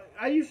know,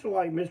 I used to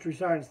like Mystery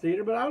Science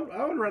Theater, but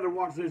I would rather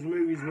watch those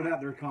movies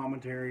without their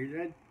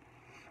commentary.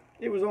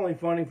 It was only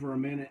funny for a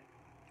minute,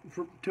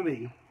 to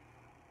me.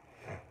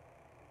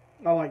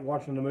 I like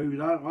watching the movies.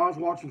 I was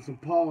watching some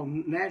Paul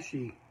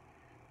Naschy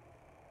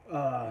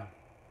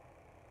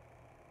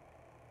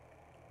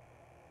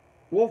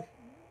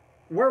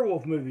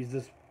werewolf movies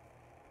this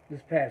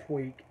past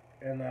week,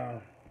 and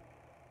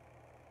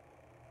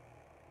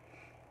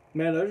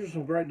Man, those are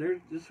some great.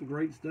 There's some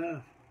great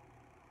stuff.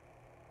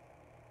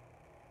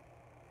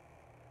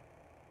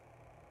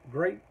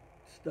 Great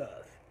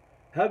stuff.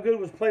 How good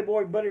was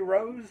Playboy Buddy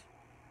Rose?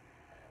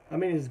 I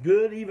mean, it's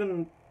good.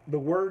 Even the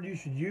word you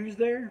should use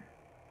there.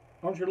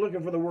 Aren't you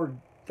looking for the word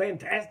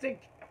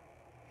fantastic?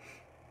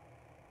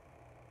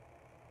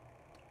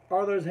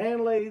 Are those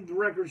hand-laid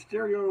records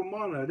stereo or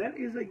mono? That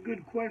is a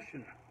good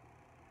question.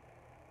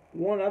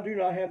 One I do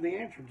not have the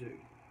answer to.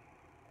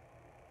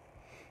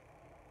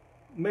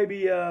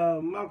 Maybe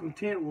Malcolm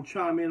Tent will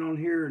chime in on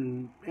here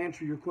and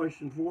answer your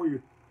question for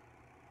you.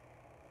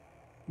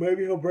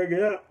 Maybe he'll bring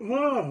it up.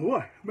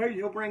 Oh, maybe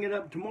he'll bring it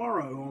up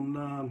tomorrow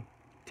on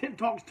Tent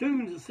Talks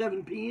Tunes at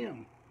 7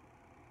 p.m.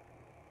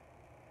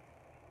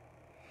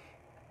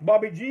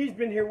 Bobby G's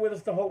been here with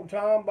us the whole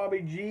time.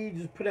 Bobby G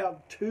just put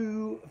out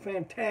 2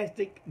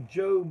 fantastic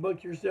Joe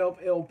Book Yourself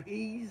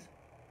LPs.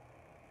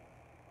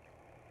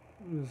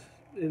 And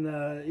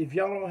if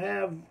y'all don't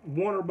have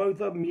one or both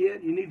of them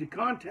yet, you need to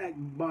contact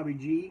Bobby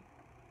G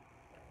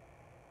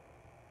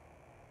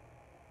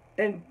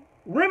and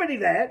remedy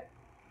that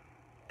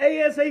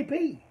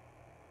ASAP.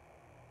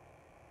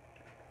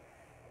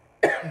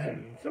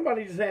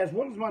 Somebody just asked,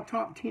 what was my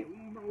top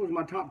 10? Was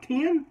my top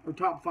 10 or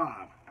top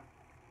 5?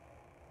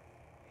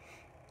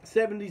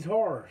 70's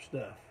horror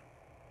stuff.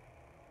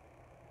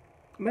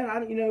 Man, God,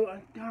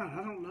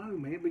 I don't know,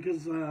 man,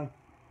 because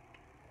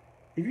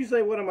if you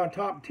say what are my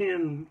top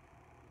 10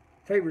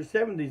 favorite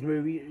 70's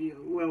movie,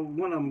 well,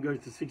 one of them goes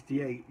to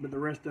 68, but the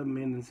rest of them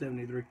end in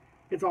 73.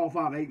 It's all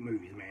 5/8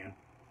 movies, man.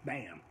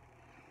 Bam.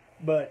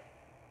 But,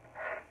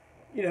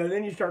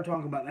 then you start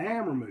talking about the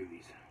Hammer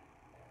movies.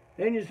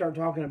 Then you start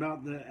talking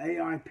about the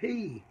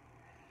AIP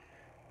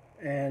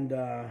and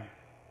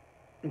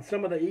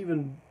some of the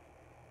even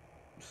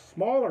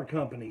smaller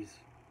companies.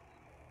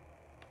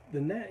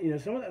 Then that,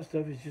 some of that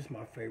stuff is just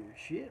my favorite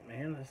shit,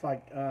 man. It's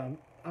like I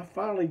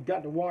finally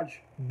got to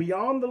watch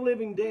Beyond the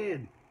Living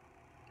Dead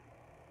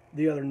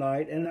the other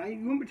night, and I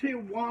want me to tell you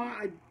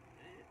why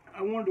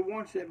I wanted to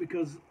watch that,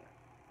 because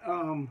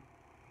I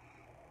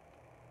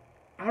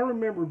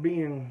remember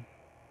being,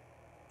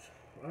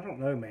 I don't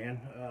know, man.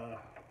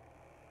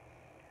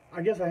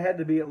 I guess I had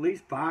to be at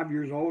least 5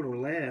 years old or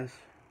less,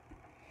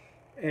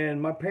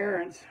 and my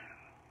parents,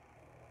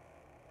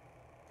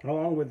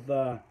 along with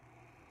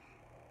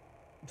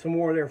some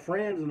more of their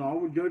friends and all,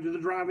 would go to the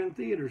drive-in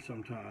theater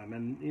sometime,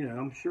 and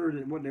I'm sure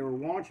that what they were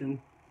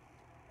watching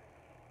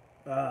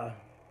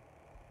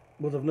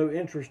was of no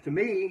interest to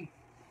me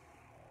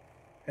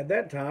at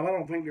that time. I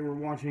don't think they were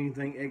watching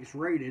anything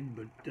X-rated,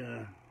 but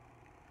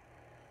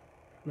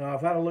no,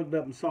 if I'd have looked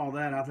up and saw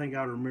that, I think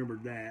I'd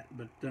remembered that.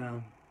 But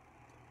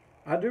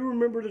I do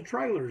remember the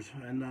trailers,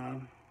 and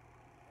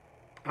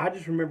I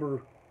just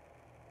remember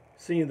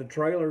seeing the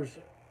trailers.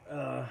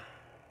 I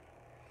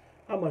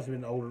must have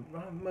been older.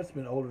 I must have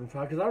been older than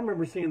 5, because I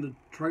remember seeing the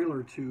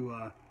trailer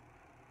to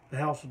The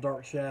House of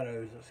Dark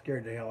Shadows. That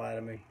scared the hell out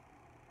of me.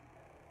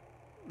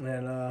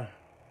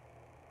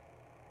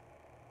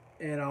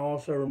 And I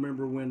also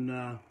remember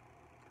when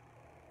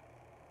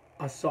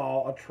I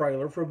saw a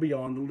trailer for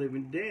Beyond the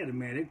Living Dead, and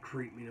man, it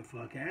creeped me the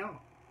fuck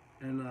out.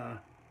 And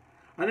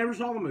I never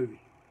saw the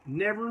movie.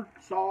 Never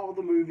saw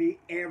the movie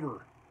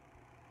ever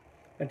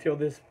until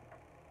this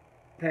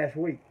past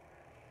week.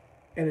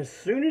 And as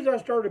soon as I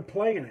started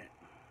playing it,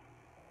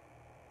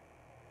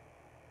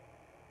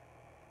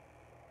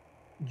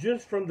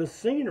 just from the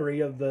scenery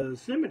of the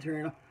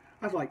cemetery, I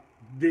was like,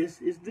 this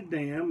is the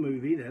damn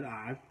movie that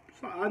I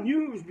saw. I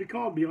knew it was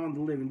called Beyond the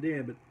Living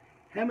Dead, but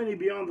how many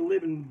Beyond the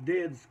Living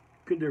Deads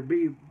could there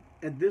be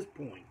at this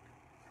point?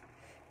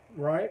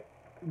 Right?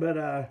 But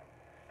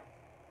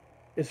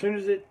as soon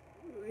as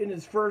in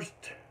its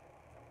first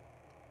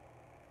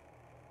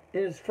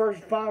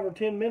 5 or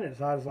 10 minutes,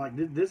 I was like,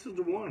 this is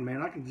the one,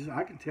 man. I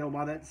can tell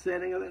by that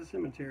setting of that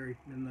cemetery.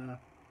 And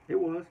it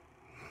was.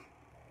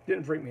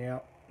 Didn't freak me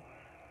out.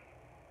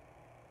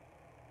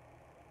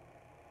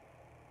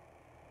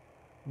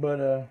 But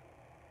it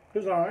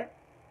was alright.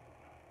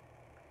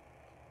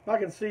 I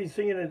can see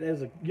seeing it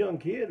as a young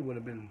kid would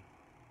have been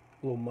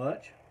a little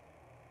much.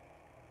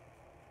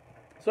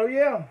 So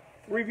yeah,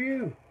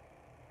 review.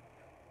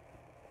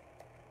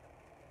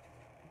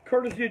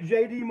 Courtesy of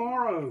J.D.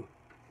 Morrow.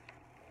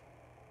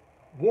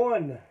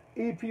 1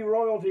 EP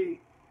royalty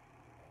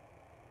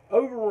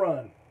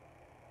overrun.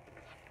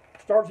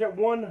 Starts at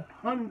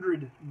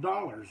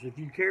 $100. If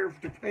you care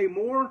to pay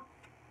more,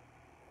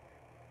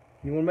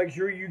 you want to make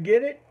sure you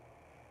get it,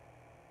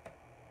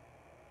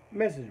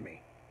 message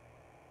me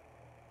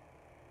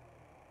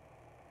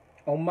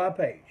on my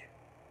page,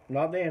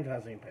 not the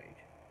ANTiSEEN page,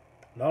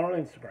 not on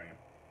Instagram,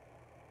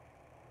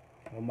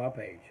 on my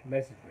page.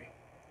 Message me.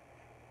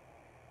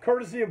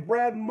 Courtesy of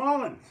Brad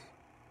Mullins.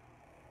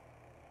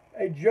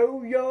 A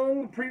Joe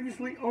Young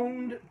previously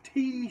owned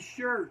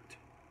t-shirt.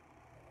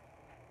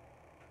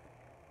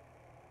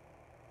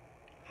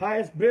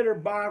 Highest bidder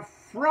by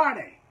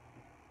Friday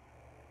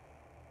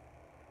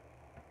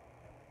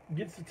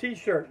gets the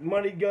t-shirt.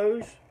 Money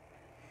goes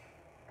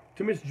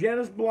to Miss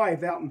Janice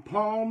Blythe out in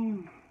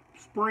Palm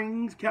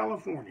Springs,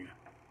 California.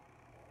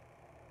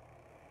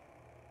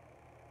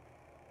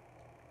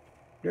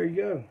 there you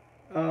go.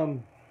 I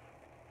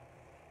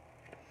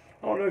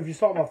don't know if you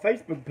saw my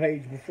Facebook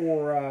page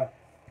before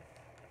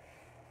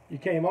you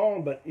came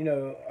on, but, you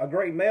know, a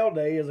great mail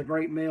day is a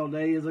great mail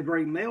day is a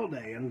great mail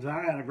day. And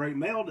I had a great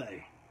mail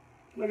day.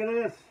 Look at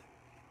this.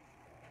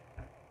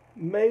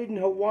 Made in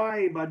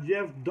Hawaii by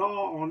Jeff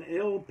Daw on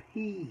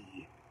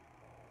LP.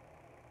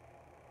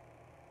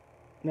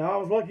 Now, I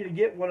was lucky to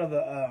get one of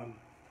the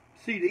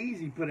CDs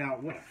he put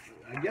out, what,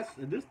 I guess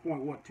at this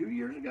point, what, 2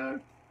 years ago?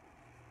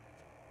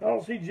 I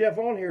don't see Jeff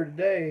on here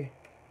today,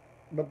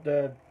 but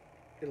at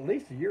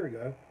least a year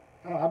ago.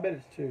 Oh, I bet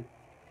it's 2.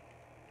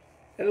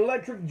 And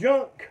Electric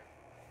Junk,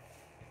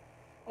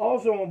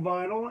 also on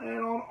vinyl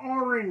and on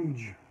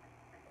orange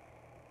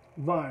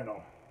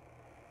vinyl.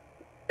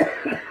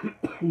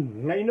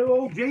 Now you know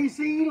old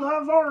JC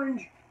loves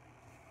orange.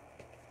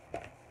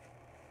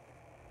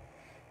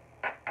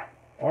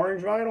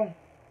 Orange vinyl.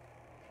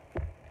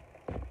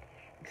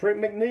 Trent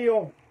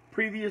McNeil,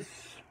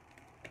 previous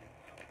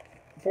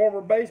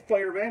former bass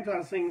player of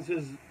ANTiSEEN,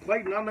 says,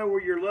 Clayton, I know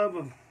where your love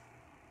of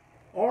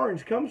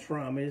orange comes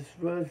from. It's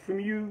from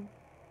you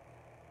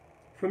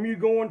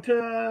going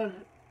to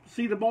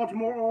see the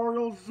Baltimore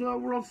Orioles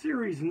World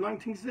Series in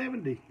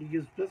 1970. He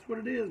goes, that's what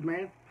it is,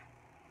 man.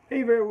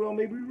 He very well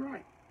may be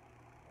right.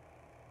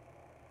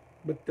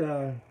 But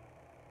I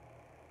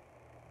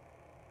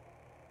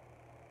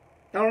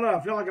don't know. I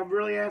feel like I've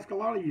really asked a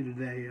lot of you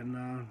today,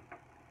 and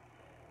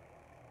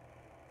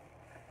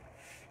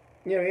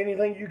you know,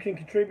 anything you can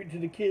contribute to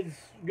the kids'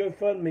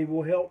 GoFundMe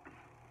will help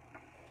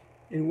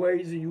in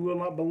ways that you will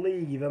not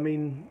believe. I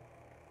mean,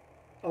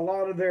 a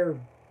lot of their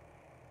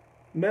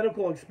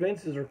medical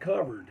expenses are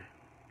covered,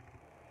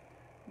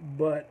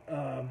 but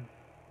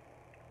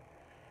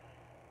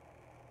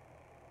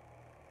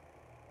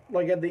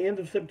like at the end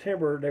of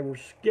September, they were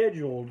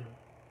scheduled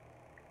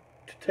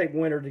to take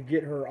Winter to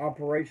get her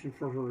operation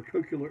for her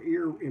cochlear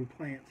ear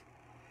implants,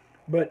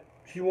 but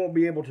she won't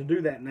be able to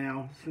do that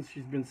now since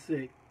she's been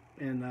sick.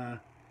 And I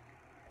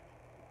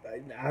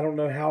don't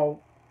know how.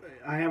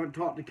 I haven't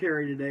talked to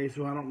Carrie today,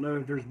 so I don't know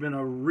if there's been a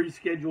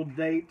rescheduled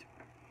date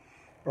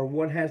or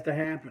what has to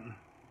happen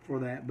for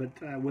that. But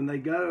when they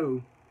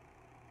go,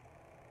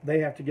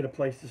 they have to get a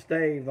place to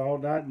stay the whole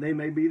night. They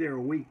may be there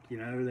a week. You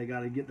know, they got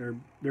to get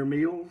their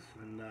meals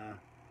and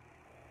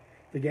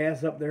the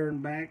gas up there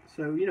and back.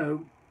 So, you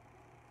know,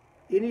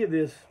 any of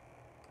this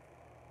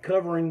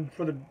covering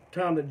for the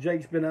time that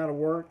Jake's been out of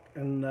work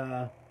and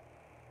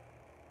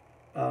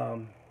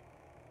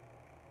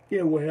you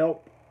know, will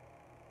help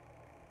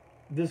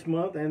this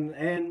month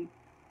and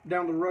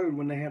down the road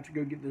when they have to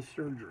go get this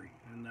surgery.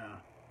 And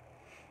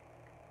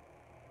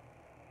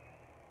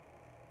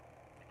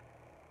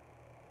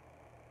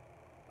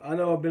I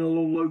know I've been a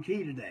little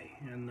low-key today,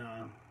 and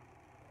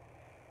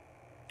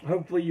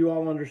hopefully you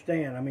all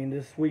understand. I mean,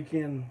 this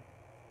weekend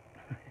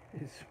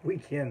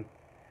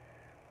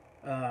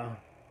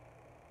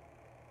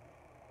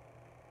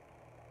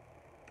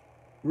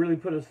really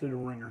put us through the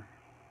ringer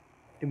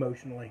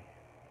emotionally.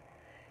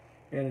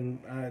 And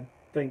I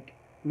think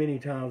many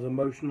times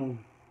emotional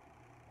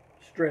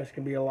stress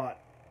can be a lot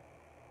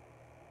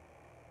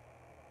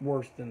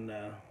worse than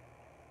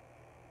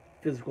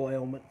physical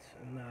ailments.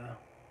 And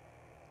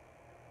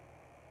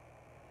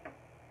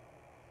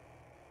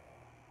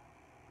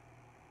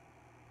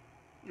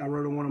I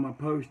wrote on one of my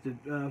posts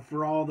that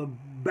for all the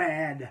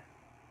bad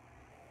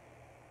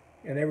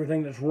and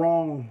everything that's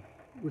wrong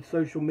with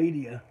social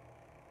media,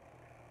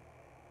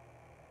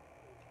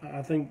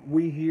 I think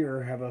we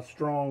here have a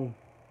strong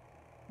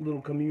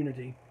little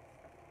community,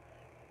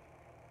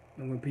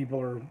 and when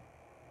people are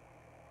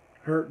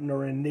hurting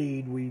or in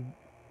need, we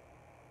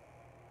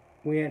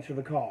answer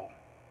the call.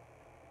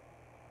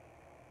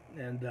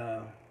 And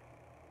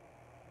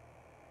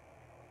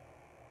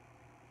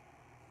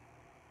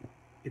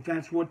if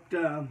that's what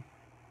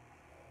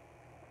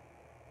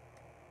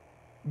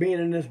being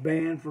in this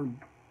band for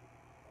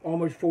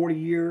almost 40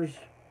 years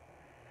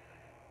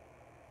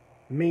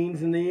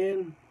means in the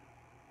end,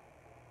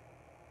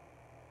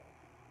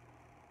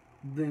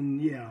 then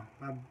yeah,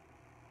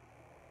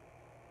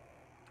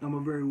 I'm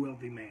a very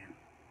wealthy man.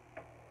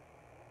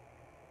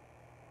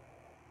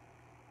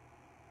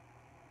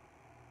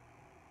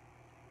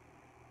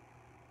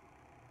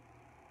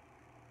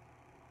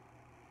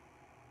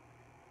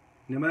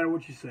 No matter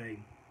what you say,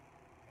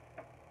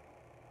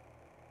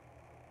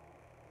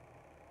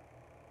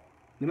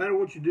 no matter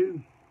what you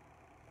do,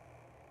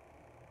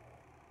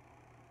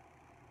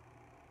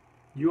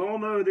 you all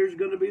know there's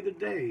going to be the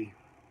day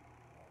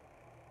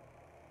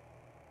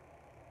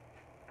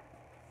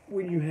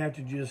when you have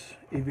to just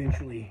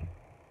eventually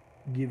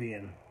give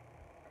in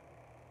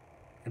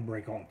and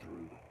break on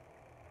through.